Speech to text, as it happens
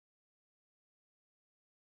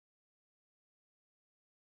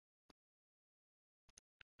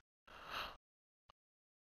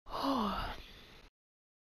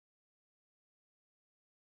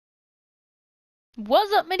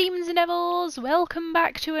What's up, my demons and devils? Welcome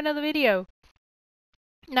back to another video.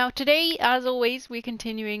 Now today, as always, we're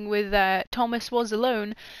continuing with Thomas Was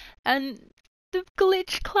Alone, and the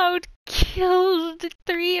glitch cloud killed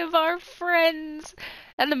 3 of our friends,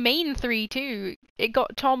 and the main 3 too. It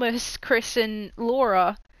got Thomas, Chris and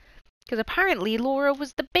Laura, because apparently Laura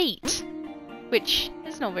was the bait, which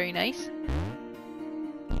is not very nice.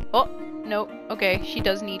 Oh, no, okay, she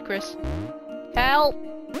does need Chris. Help!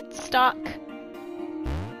 Stuck.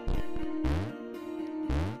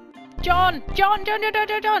 John,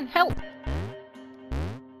 help!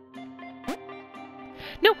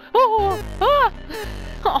 No! Oh! Ah!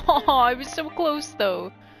 Oh, I was so close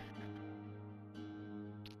though.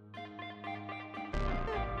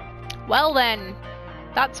 Well then,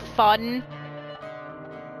 that's fun.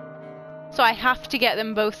 So I have to get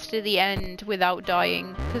them both to the end without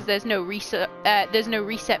dying, because there's no reset. There's no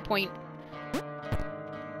reset point.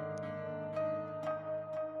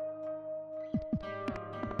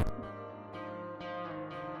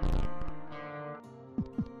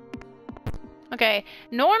 Okay,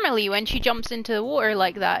 normally when she jumps into the water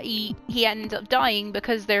like that, he ends up dying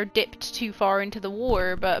because they're dipped too far into the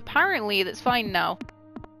water, but apparently that's fine now.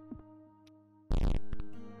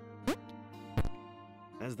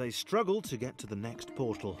 As they struggle to get to the next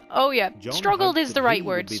portal. Oh yeah, John struggled is the right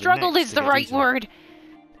word. Struggled is the right word.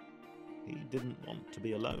 He didn't want to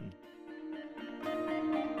be alone.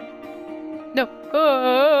 No.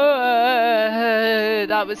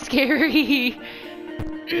 That was scary.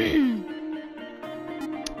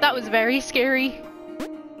 That was very scary.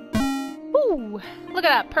 Ooh, look at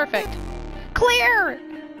that, perfect. Clear!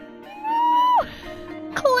 Woo!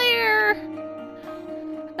 Clear!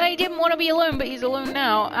 I didn't want to be alone, but he's alone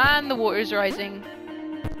now, and the water's rising.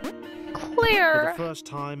 Clear! For the first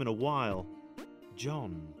time in a while,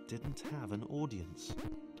 John didn't have an audience.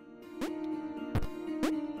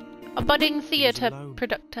 A budding theatre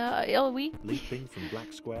producer, are we? Leaping from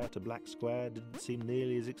black square to black square didn't seem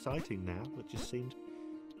nearly as exciting now. It just seemed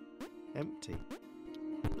empty.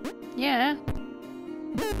 Yeah.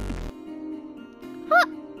 Huh.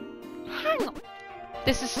 Hang on.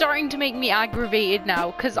 This is starting to make me aggravated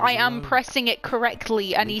now, because I am pressing it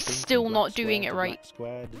correctly and he's still not doing it right. Black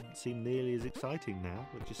square didn't seem nearly as exciting now.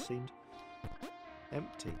 It just seemed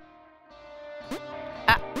empty.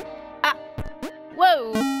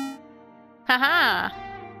 Whoa! Haha!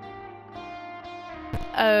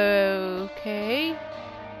 Okay.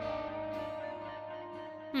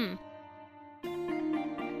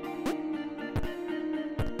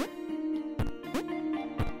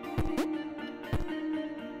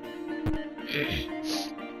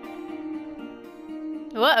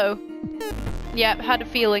 Uh-oh. Yep, had a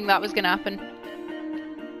feeling that was gonna happen.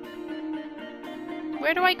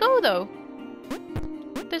 Where do I go, though?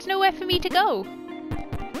 There's nowhere for me to go.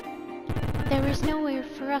 There is nowhere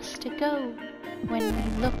for us to go when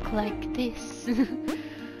we look like this.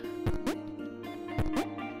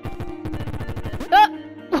 Ah!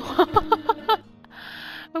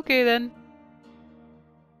 Okay then.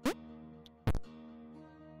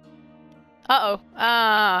 Uh-oh.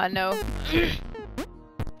 Ah, no.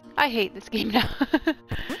 I hate this game now.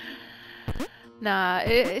 Nah,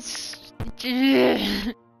 it's...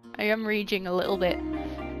 I am raging a little bit.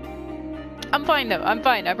 I'm fine though, I'm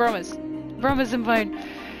fine, I promise. I promise I'm fine.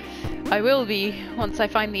 I will be, once I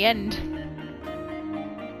find the end.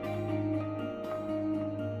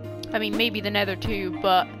 I mean, maybe the nether too,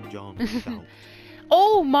 but... John felt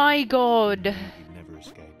oh my god! he'd never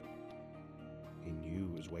escape. He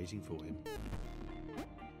knew it was waiting for him.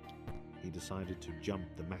 He decided to jump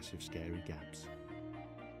the massive scary gaps.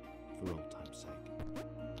 For old time's sake.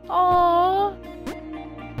 Oh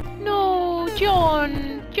no,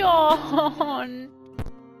 John! John!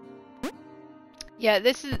 Yeah,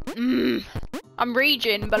 this is... I'm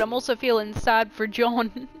raging, but I'm also feeling sad for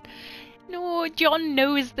John. No, John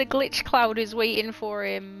knows the glitch cloud is waiting for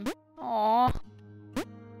him. Aww.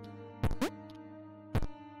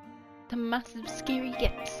 The massive scary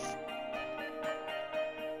gaps.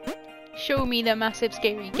 Show me the massive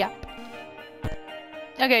scary gap.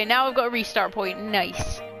 Okay, now I've got a restart point.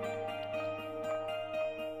 Nice.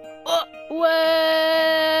 Oh,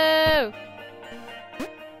 whoa!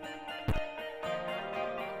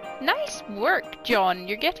 Nice work, John.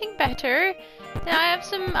 You're getting better. I have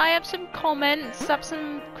some comments, I have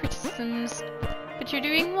some criticisms, but you're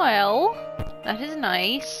doing well. That is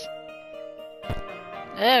nice.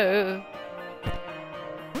 Oh.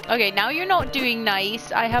 Okay, now you're not doing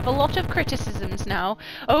nice. I have a lot of criticisms now.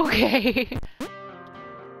 Okay.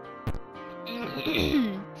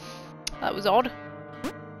 That was odd.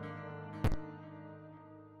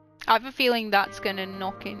 I have a feeling that's gonna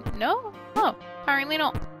knock in. No? Oh, apparently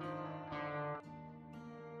not.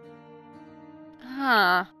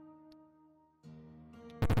 Huh.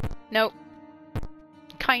 Nope.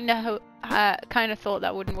 Kinda thought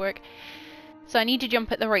that wouldn't work. So I need to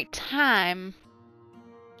jump at the right time.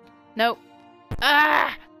 Nope.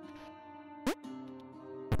 Ah!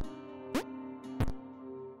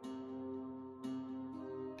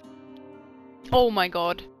 Oh my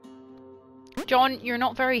god. John, you're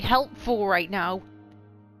not very helpful right now.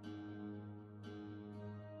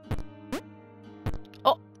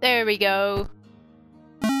 Oh, there we go.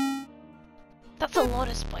 That's a lot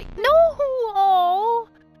of spike. No! Oh!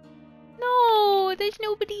 No! There's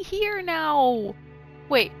nobody here now.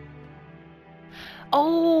 Wait.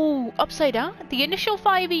 Oh! Upside down? The initial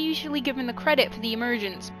 5 are usually given the credit for the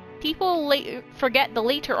emergence. People forget the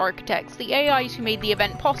later architects, the AIs who made the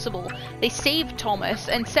event possible. They saved Thomas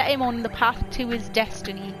and set him on the path to his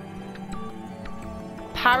destiny.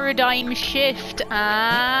 Paradigm shift.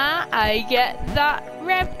 Ah, I get that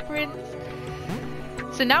reference.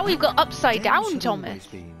 So now we've got upside down Thomas.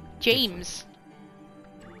 James.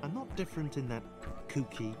 I'm not different in that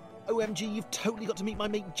kooky, OMG, you've totally got to meet my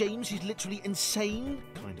mate James, he's literally insane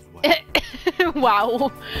kind of way.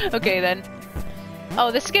 Wow. Okay then. Oh,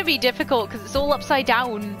 this is gonna be difficult because it's all upside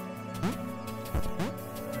down.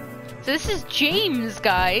 So this is James,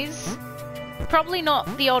 guys. Probably not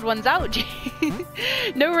the odd ones out.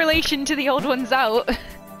 No relation to the odd ones out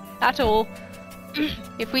at all.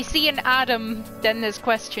 If we see an Adam, then there's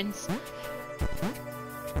questions.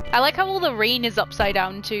 I like how all the rain is upside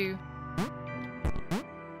down too.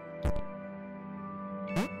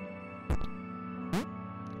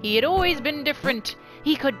 He had always been different.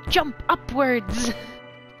 He could jump upwards.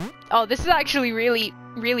 Oh, this is actually really,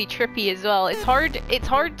 really trippy as well. It's hard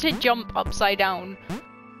to jump upside down.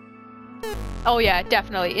 Oh yeah,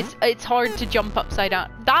 definitely. It's hard to jump upside down.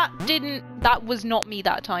 That was not me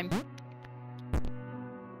that time.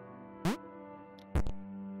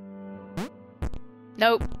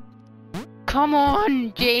 Nope. Come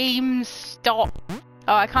on, James, stop.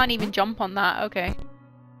 Oh, I can't even jump on that. Okay.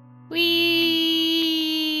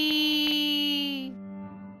 Whee!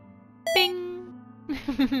 Bing!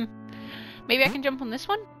 Maybe I can jump on this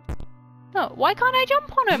one? No, why can't I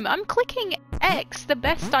jump on him? I'm clicking X the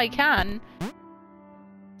best I can.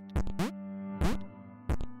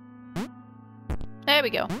 There we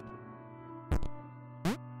go.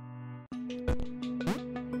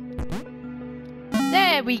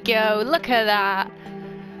 There we go, look at that.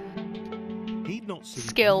 He'd not seen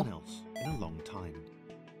Skill. anyone else in a long time.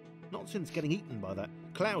 Not since getting eaten by that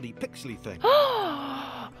cloudy, pixely thing.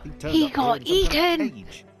 He got eaten!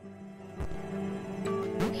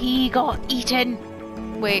 He got eaten!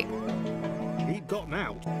 Wait. He'd gotten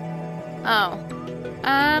out. Oh.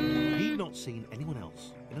 He'd not seen anyone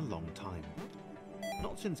else in a long time.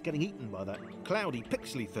 Not since getting eaten by that cloudy,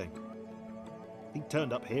 pixely thing. He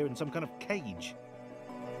turned up here in some kind of cage.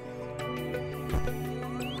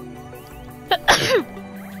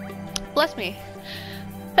 Bless me.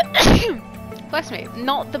 Bless me.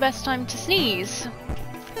 Not the best time to sneeze.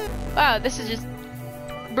 Wow, this is just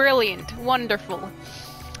brilliant. Wonderful.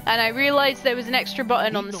 And I realised there was an extra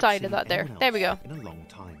button on the side of that there. There we go. In a long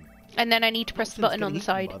time. And then I need to press the button on the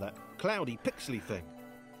side. By that cloudy, pixely thing.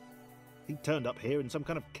 He turned up here in some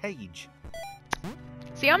kind of cage.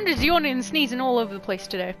 See, I'm just yawning and sneezing all over the place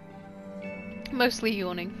today. Mostly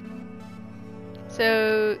yawning.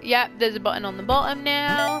 So, yeah, there's a button on the bottom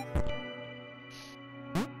now.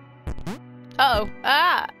 Uh-oh.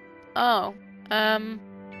 Ah! Oh.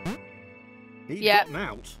 He'd yeah. gotten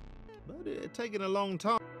out, but it had taken a long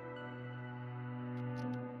time.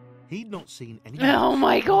 He'd not seen anyone. Oh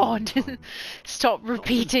my god! Stop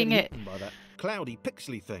repeating it. By that cloudy,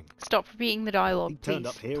 pixely thing. Stop repeating the dialogue, please.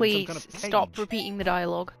 Please, kind of stop repeating the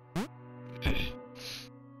dialogue.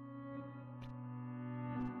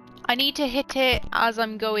 I need to hit it as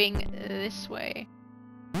I'm going this way.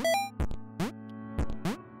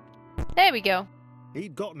 There we go.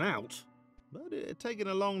 He'd gotten out, but it had taken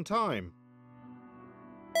a long time.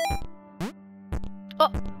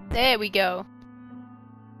 Oh, there we go.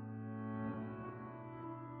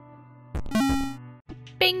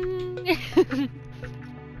 Bing!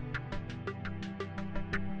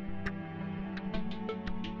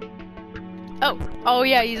 Oh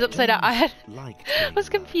yeah, he's upside down. I was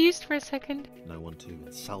confused for a second. No one to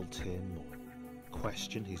insult him or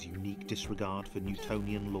question his unique disregard for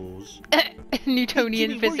Newtonian laws.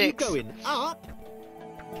 Newtonian Jimmy, physics. Where are you going? Up?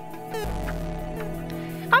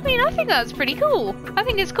 I mean, I think that's pretty cool. I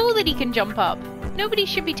think it's cool that he can jump up. Nobody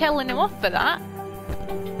should be telling him off for that.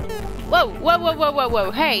 Whoa, whoa, whoa, whoa, whoa,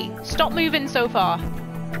 whoa. Hey, stop moving so far.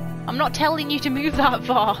 I'm not telling you to move that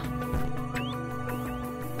far.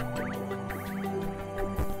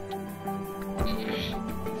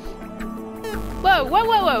 Whoa, whoa,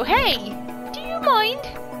 whoa, whoa. Hey, do you mind?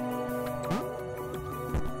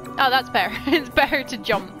 Oh, that's better. It's better to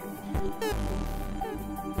jump.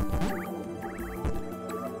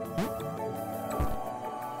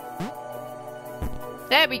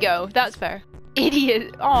 There we go. That's fair.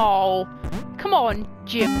 Idiot. Oh, come on,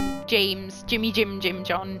 James, Jimmy, Jim,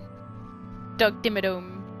 John, Doug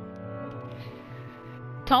Dimmadome.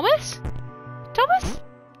 Thomas? Thomas?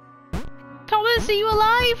 Thomas, are you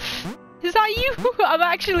alive? Is that you? I'm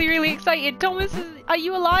actually really excited. Thomas, are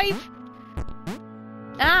you alive?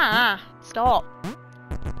 Ah, stop.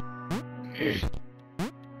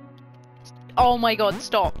 Oh my god,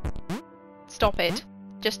 stop. Stop it.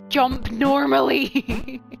 Just jump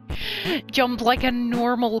normally. Jump like a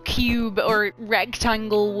normal cube or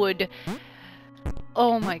rectangle would.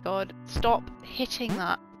 Oh my god, stop hitting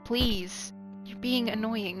that, please. You're being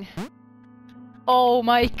annoying. Oh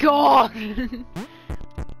my god!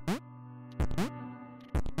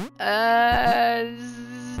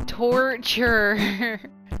 Torture.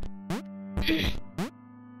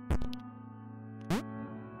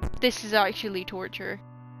 This is actually torture.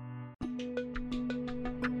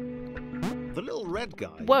 The little red guy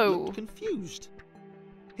Whoa. looked confused.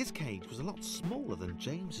 His cage was a lot smaller than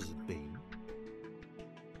James's had been.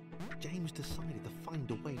 James decided to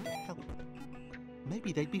find a way to help.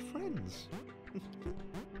 Maybe they'd be friends.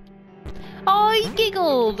 Oh, he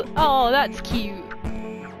giggled! Oh, that's cute.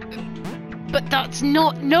 But that's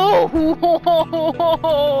not— no!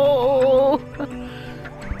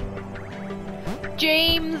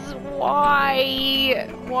 James, why?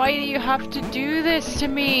 Why do you have to do this to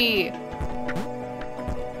me?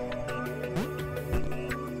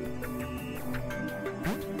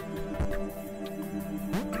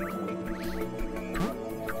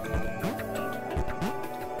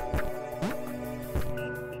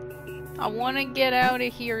 I want to get out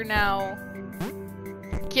of here now.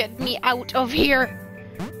 Get me out of here.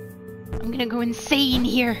 I'm gonna go insane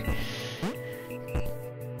here.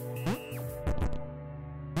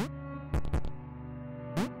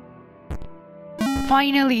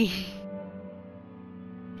 Finally.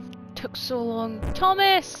 Took so long.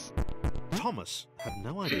 Thomas! Thomas had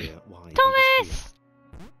no idea why. He was Thomas!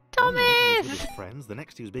 here. One minute he was with Thomas! his friends, the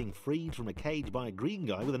next he was being freed from a cage by a green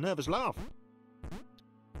guy with a nervous laugh.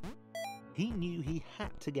 He knew he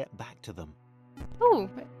had to get back to them. Ooh,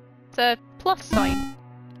 it's a plus sign.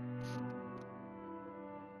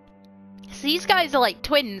 So these guys are like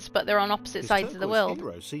twins, but they're on opposite His sides of the turquoise world.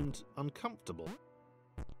 hero seemed uncomfortable.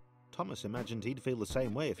 Thomas imagined he'd feel the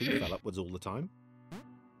same way if he fell upwards all the time.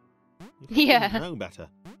 If he Yeah. didn't know better,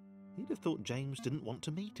 he'd have thought James didn't want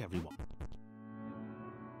to meet everyone.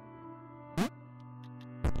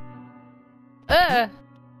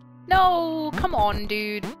 No, come on,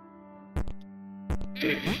 dude.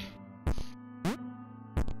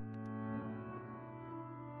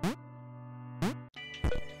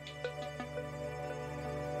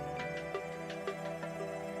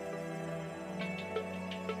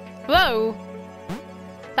 Whoa!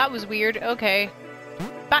 That was weird. Okay.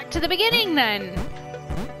 Back to the beginning then!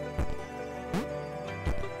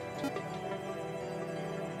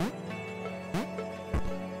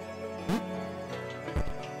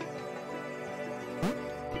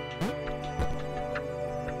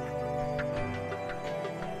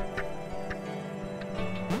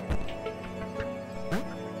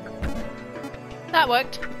 That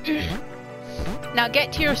worked. Now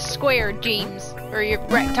get to your square, James. Or your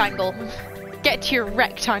rectangle. Get to your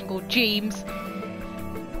rectangle, James.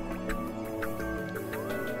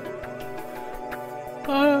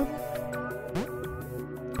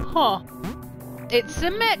 Huh. It's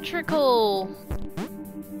symmetrical.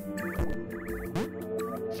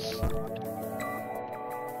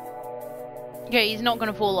 Okay, he's not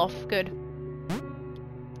gonna fall off. Good.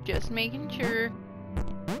 Just making sure.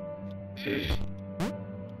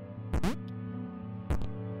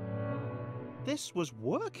 This was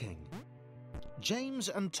working. James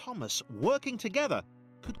and Thomas working together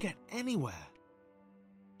could get anywhere.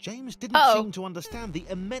 James didn't seem to understand the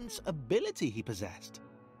immense ability he possessed.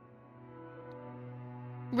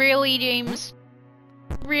 Really, James?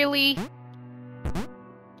 Really?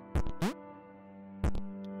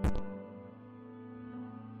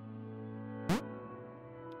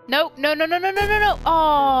 No, no, no, no, no, no, no, no!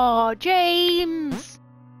 Oh, James!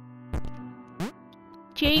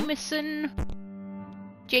 Jameson.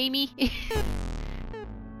 Jamie.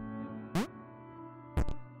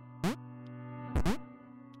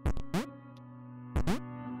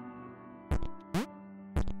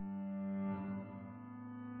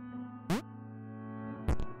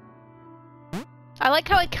 I like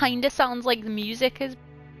how it kinda sounds like the music is...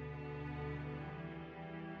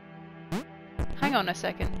 Hang on a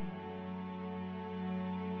second.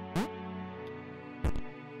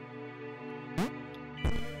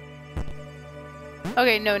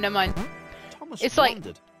 Okay, no, never mind. Thomas It's like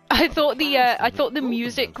wondered. I thought the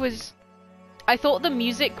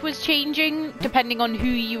music was changing depending on who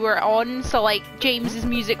you were on. So like James's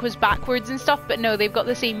music was backwards and stuff, but no, they've got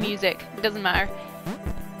the same music. It doesn't matter.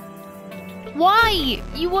 Why?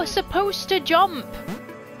 You were supposed to jump.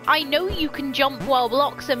 I know you can jump while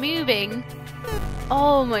blocks are moving.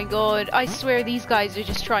 Oh my god, I swear these guys are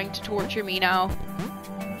just trying to torture me now.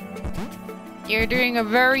 You're doing a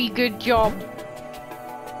very good job.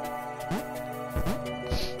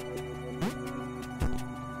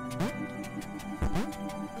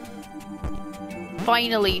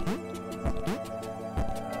 Finally.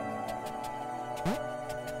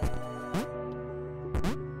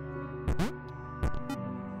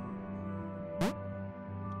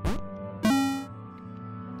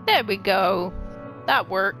 There we go. That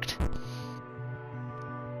worked.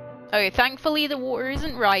 Okay, thankfully the water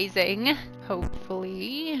isn't rising.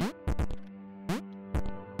 Hopefully.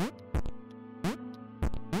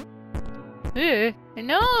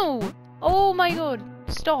 No! Oh my god,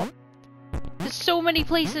 stop. There's so many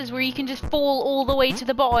places where you can just fall all the way to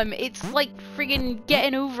the bottom. It's like friggin'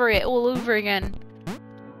 getting over it all over again.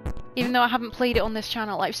 Even though I haven't played it on this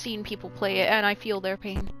channel, I've seen people play it and I feel their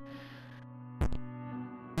pain.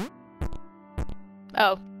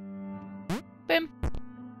 Oh. Boom.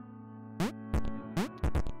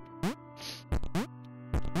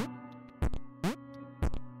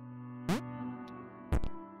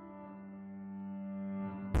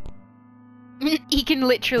 He can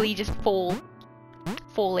literally just fall.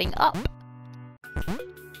 Falling up.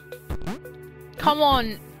 Come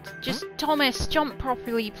on. Just, Thomas, jump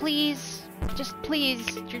properly, please. Just please,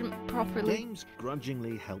 jump properly. James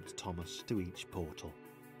grudgingly helped Thomas to each portal.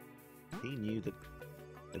 He knew that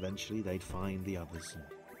eventually they'd find the others, and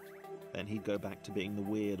then he'd go back to being the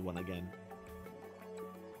weird one again.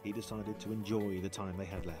 He decided to enjoy the time they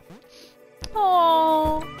had left.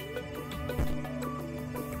 Aww.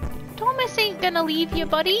 Thomas ain't gonna leave you,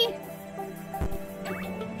 buddy.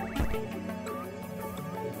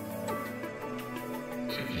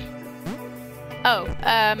 Oh,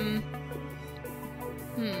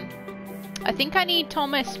 I think I need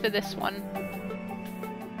Thomas for this one.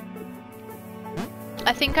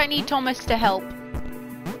 I think I need Thomas to help.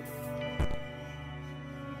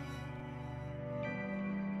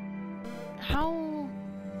 How...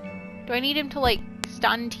 Do I need him to, like,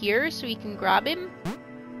 stand here so we can grab him?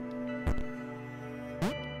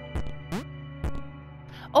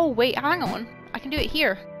 Oh, wait, hang on. I can do it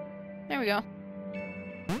here. There we go.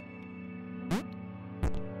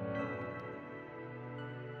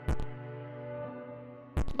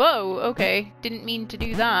 Whoa, okay. Didn't mean to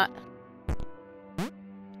do that.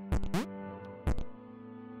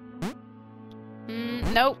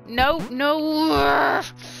 No, no, no!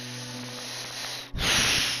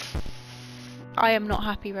 I am not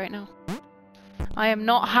happy right now. I am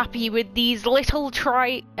not happy with these little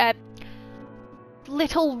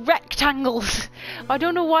little rectangles. I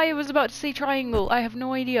don't know why I was about to say triangle. I have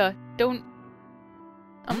no idea.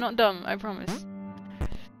 I'm not dumb, I promise.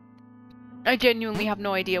 I genuinely have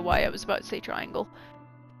no idea why I was about to say triangle.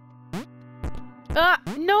 Ah,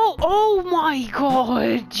 no! Oh my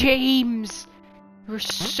god, James! You're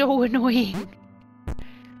so annoying.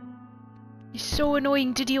 You're so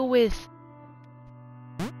annoying to deal with.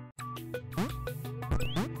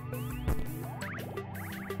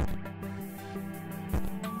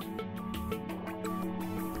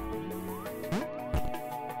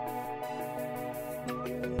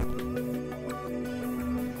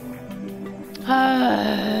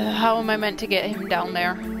 How am I meant to get him down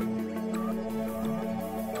there?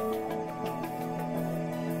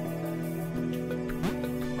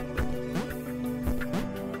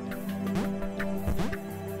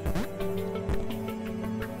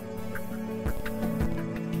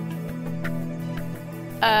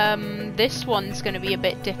 This one's gonna be a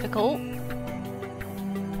bit difficult.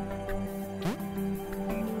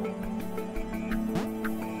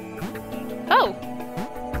 Oh!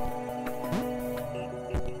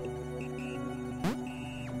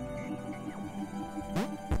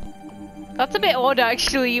 That's a bit odd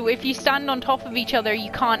actually. If you stand on top of each other,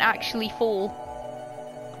 you can't actually fall.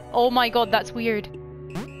 Oh my god, that's weird.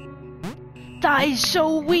 That is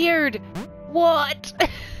so weird! What?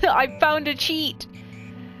 I found a cheat!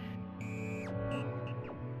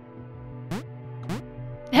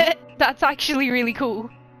 That's actually really cool.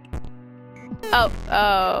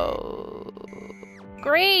 Oh.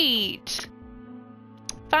 Great!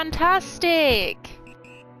 Fantastic!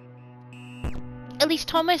 At least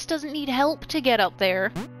Thomas doesn't need help to get up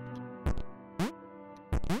there.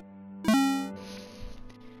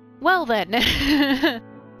 Well then.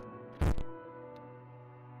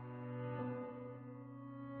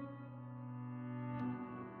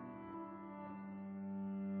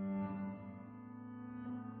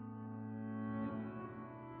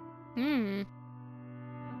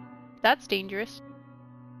 That's dangerous.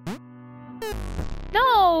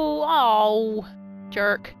 No! Oh,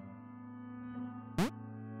 jerk.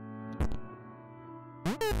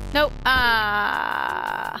 No.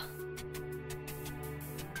 Ah.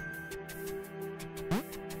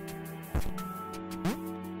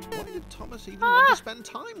 Why did Thomas even want to spend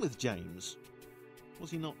time with James? Was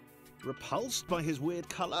he not repulsed by his weird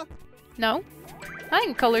colour? No. I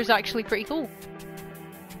think colour's actually pretty cool.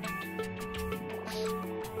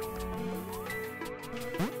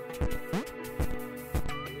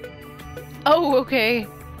 Oh, okay.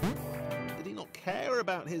 Did he not care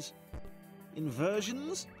about his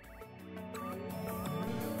inversions?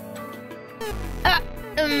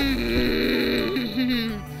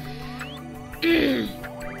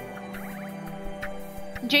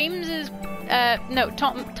 James is, no,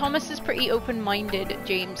 Thomas is pretty open-minded,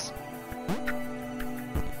 James.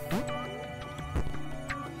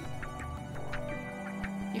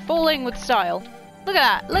 You're falling with style. Look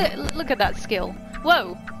at that, look at that skill.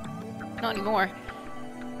 Whoa. Not anymore.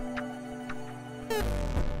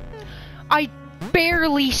 I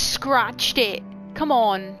barely scratched it. Come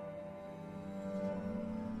on.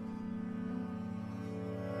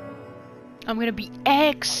 I'm gonna be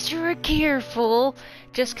extra careful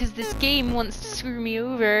just because this game wants to screw me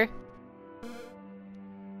over.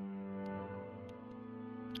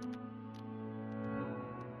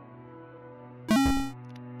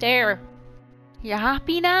 There. You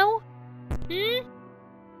happy now? Hmm?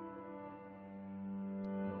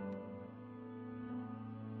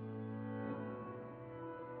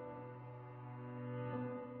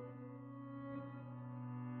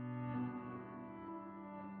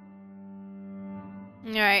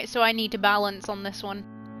 Alright, so I need to balance on this one.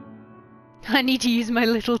 I need to use my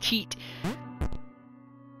little cheat.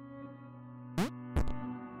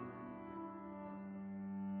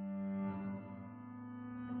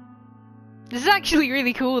 This is actually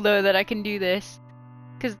really cool though that I can do this.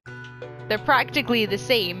 Because they're practically the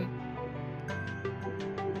same.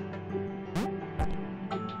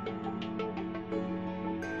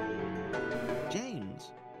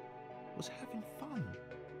 James was having fun.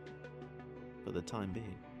 For the time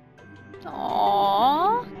being.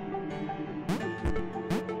 Aww.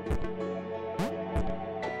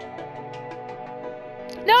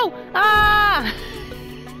 No! Ah!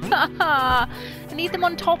 I need them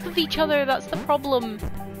on top of each other, that's the problem.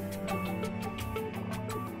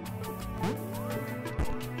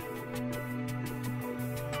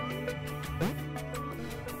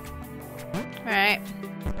 Alright.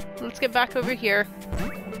 Let's get back over here.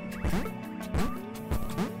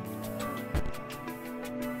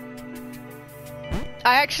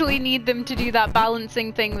 I actually need them to do that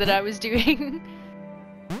balancing thing that I was doing.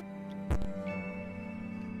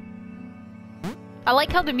 I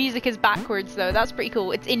like how the music is backwards though, that's pretty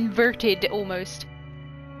cool. It's inverted almost.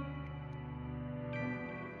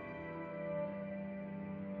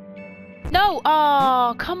 No!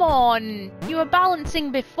 Oh, come on! You were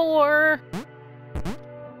balancing before!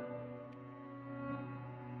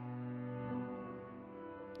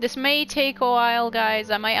 This may take a while, guys.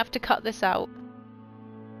 I might have to cut this out.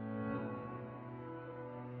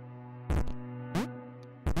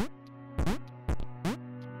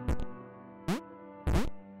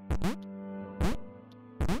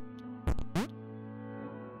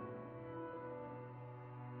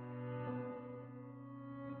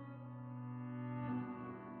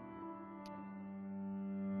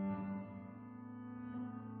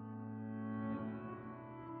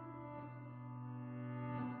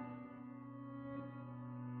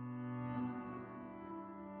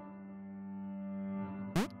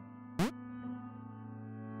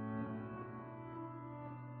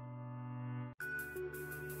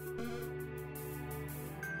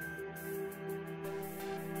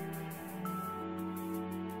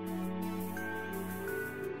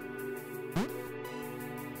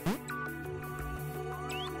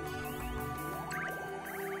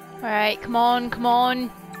 Alright, come on, come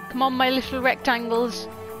on. Come on, my little rectangles.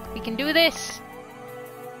 We can do this.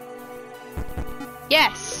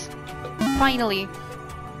 Yes! Finally.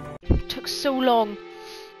 It took so long.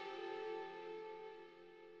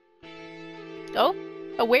 Oh?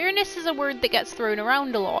 Awareness is a word that gets thrown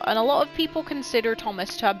around a lot, and a lot of people consider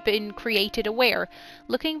Thomas to have been created aware.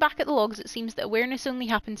 Looking back at the logs, it seems that awareness only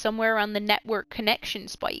happened somewhere around the network connection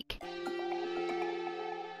spike.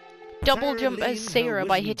 Double jump as Sarah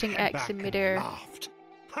by hitting X in midair.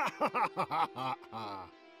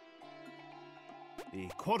 The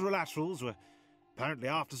quadrilaterals were apparently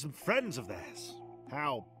after some friends of theirs.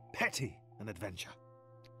 How petty an adventure.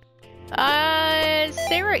 Is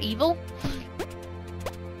Sarah evil?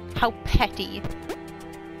 How petty.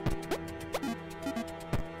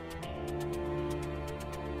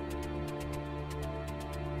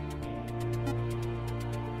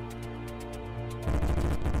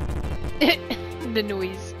 The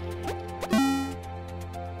noise.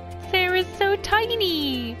 Sarah's so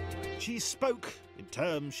tiny! She spoke in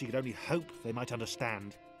terms she could only hope they might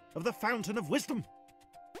understand, of the fountain of wisdom,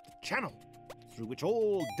 the channel through which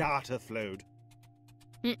all data flowed.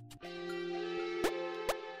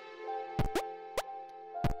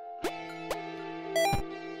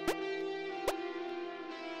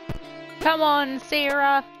 Come on,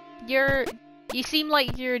 Sarah! You seem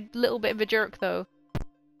like you're a little bit of a jerk, though.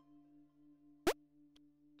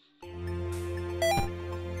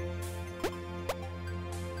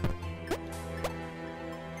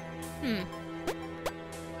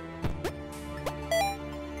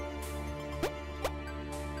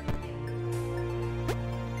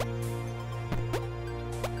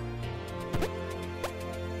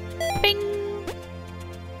 Bing!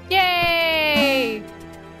 Yay!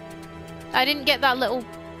 I didn't get that little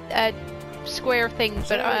square thing,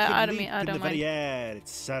 but I don't mind. In the very air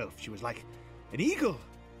itself, she was like an eagle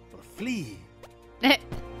or a flea.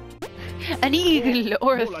 An eagle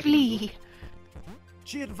or a flea.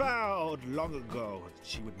 She had vowed long ago that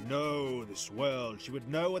she would know this world. She would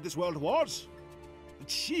know what this world was. That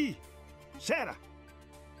she, Sarah,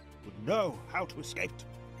 would know how to escape.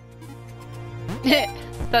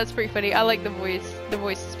 That's pretty funny. I like the voice. The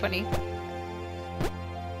voice is funny.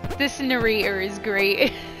 This narrator is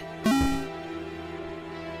great.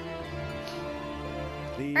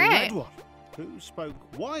 The Red One, who spoke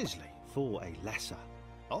wisely for a lesser,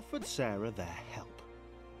 offered Sarah their help,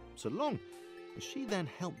 so long as she then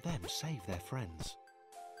helped them save their friends.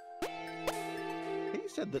 He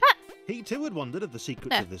said that he too had wondered at the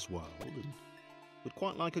secrets of this world and would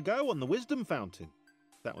quite like a go on the wisdom fountain.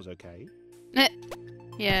 That was okay.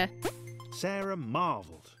 Yeah. Sarah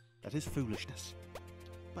marvelled at his foolishness,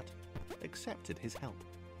 but accepted his help.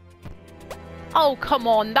 Oh, come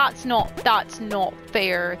on, that's not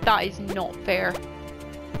fair. That is not fair.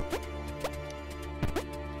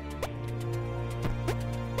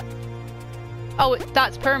 Oh,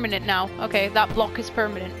 that's permanent now. Okay, that block is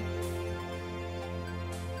permanent.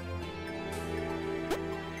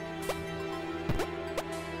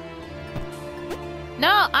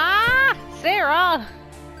 No, Sarah!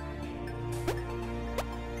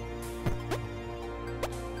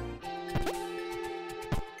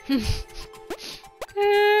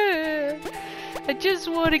 I just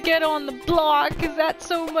want to get on the block. Is that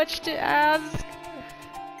so much to ask?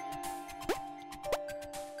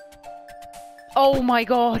 Oh my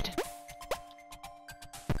god.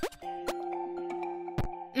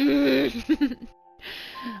 I'm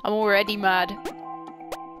already mad.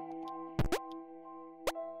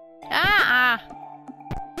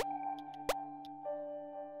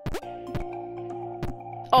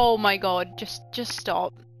 Oh my god, just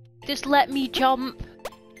stop. Just let me jump.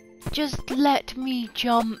 Just let me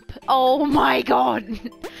jump. Oh my god.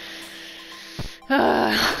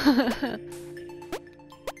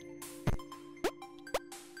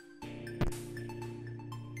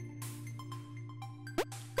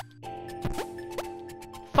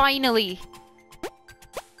 Finally.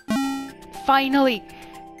 Finally.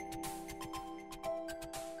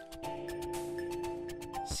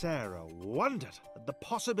 Sarah wondered at the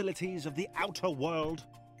possibilities of the outer world.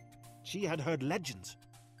 She had heard legends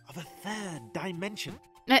of a third dimension.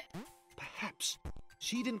 Perhaps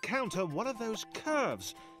she'd encounter one of those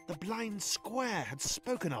curves the blind square had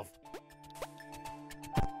spoken of.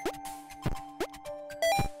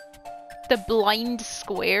 The blind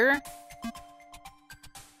square?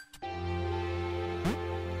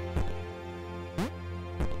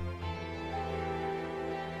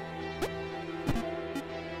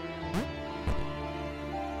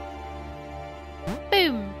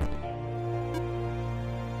 Boom!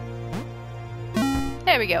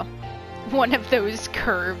 There we go. One of those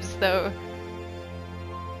curves, though.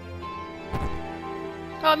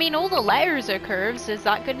 Oh, I mean, all the letters are curves. Is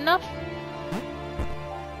that good enough?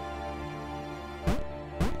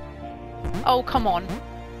 Oh, come on.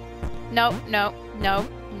 No, no, no,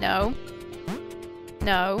 no.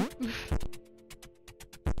 No.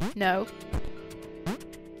 No.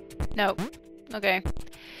 No. Okay.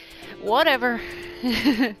 Whatever.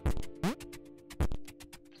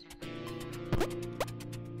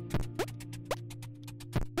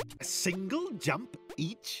 A single jump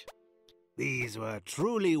each? These were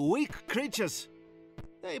truly weak creatures.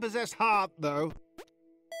 They possessed heart, though.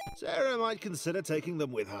 Sarah might consider taking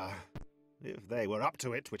them with her. If they were up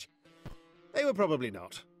to it, which they were probably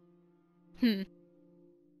not.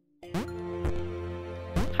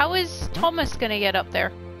 How is Thomas gonna get up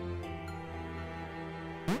there?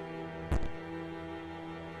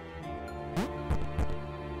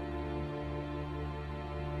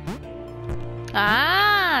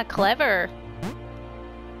 Ah, clever.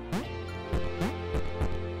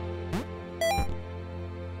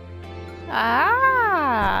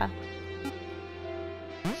 Ah.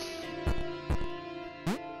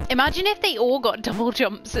 Imagine if they all got double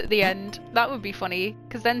jumps at the end. That would be funny,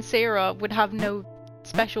 because then Sarah would have no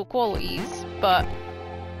special qualities, but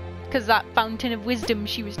because that fountain of wisdom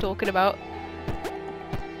she was talking about.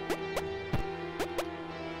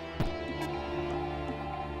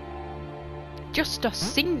 Just a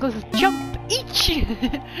single jump each!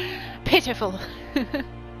 Pitiful.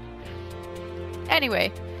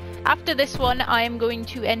 Anyway, after this one I am going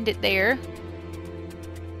to end it there.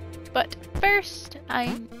 But first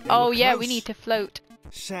oh yeah, we need to float.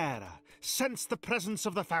 Sarah sensed the presence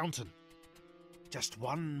of the fountain. Just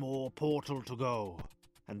one more portal to go,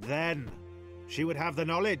 and then she would have the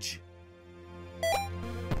knowledge.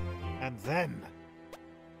 And then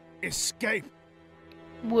escape.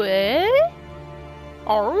 What?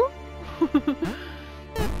 Oh?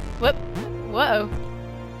 Whoop. Whoa.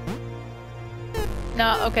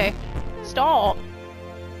 No, okay. Stop.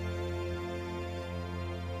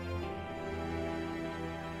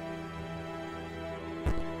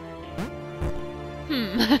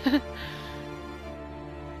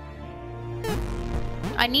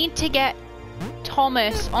 I need to get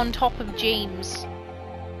Thomas on top of James.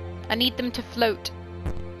 I need them to float.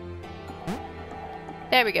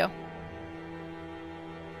 There we go.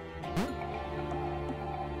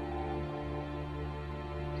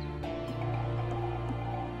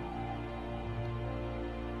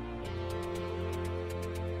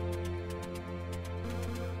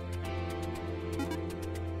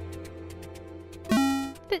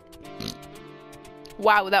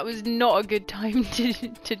 Wow, that was not a good time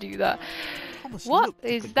to do that. Thomas What looked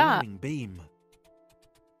at is the that? glowing beam.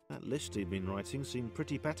 That list he'd been writing seemed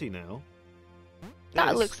pretty petty now. That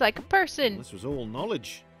This- looks like a person. This was all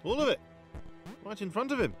knowledge. All of it. Right in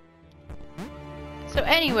front of him. So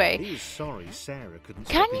anyway, He was sorry Sarah couldn't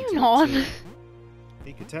can step you into it not? too.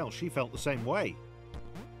 He could tell she felt the same way.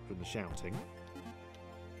 From the shouting.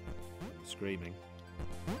 And the screaming.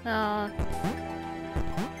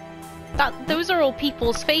 Those are all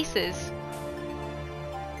people's faces.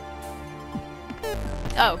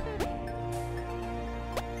 Oh.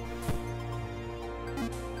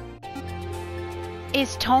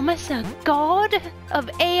 Is Thomas a god of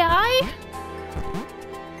AI?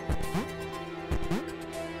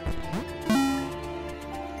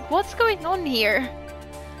 What's going on here?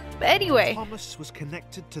 But anyway. Thomas was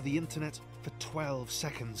connected to the internet for 12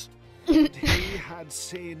 seconds. And he had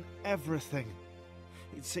seen everything.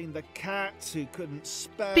 He'd seen the cat who couldn't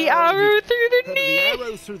spell. The arrow He'd through the heard knee! The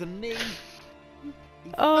arrow through the knee.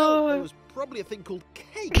 He Oh. felt there was probably a thing called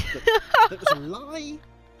cake that was a lie.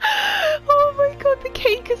 Oh my god, the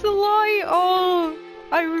cake is a lie! Oh,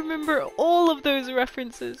 I remember all of those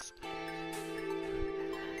references.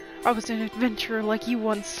 I was an adventurer like you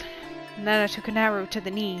once, and then I took an arrow to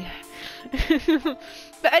the knee.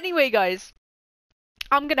 But anyway, guys,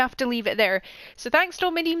 I'm gonna have to leave it there. So thanks to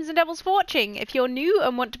all my demons and devils for watching. If you're new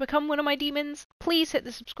and want to become one of my demons, please hit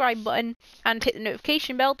the subscribe button and hit the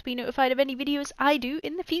notification bell to be notified of any videos I do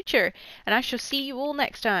in the future. And I shall see you all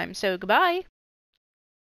next time. So goodbye!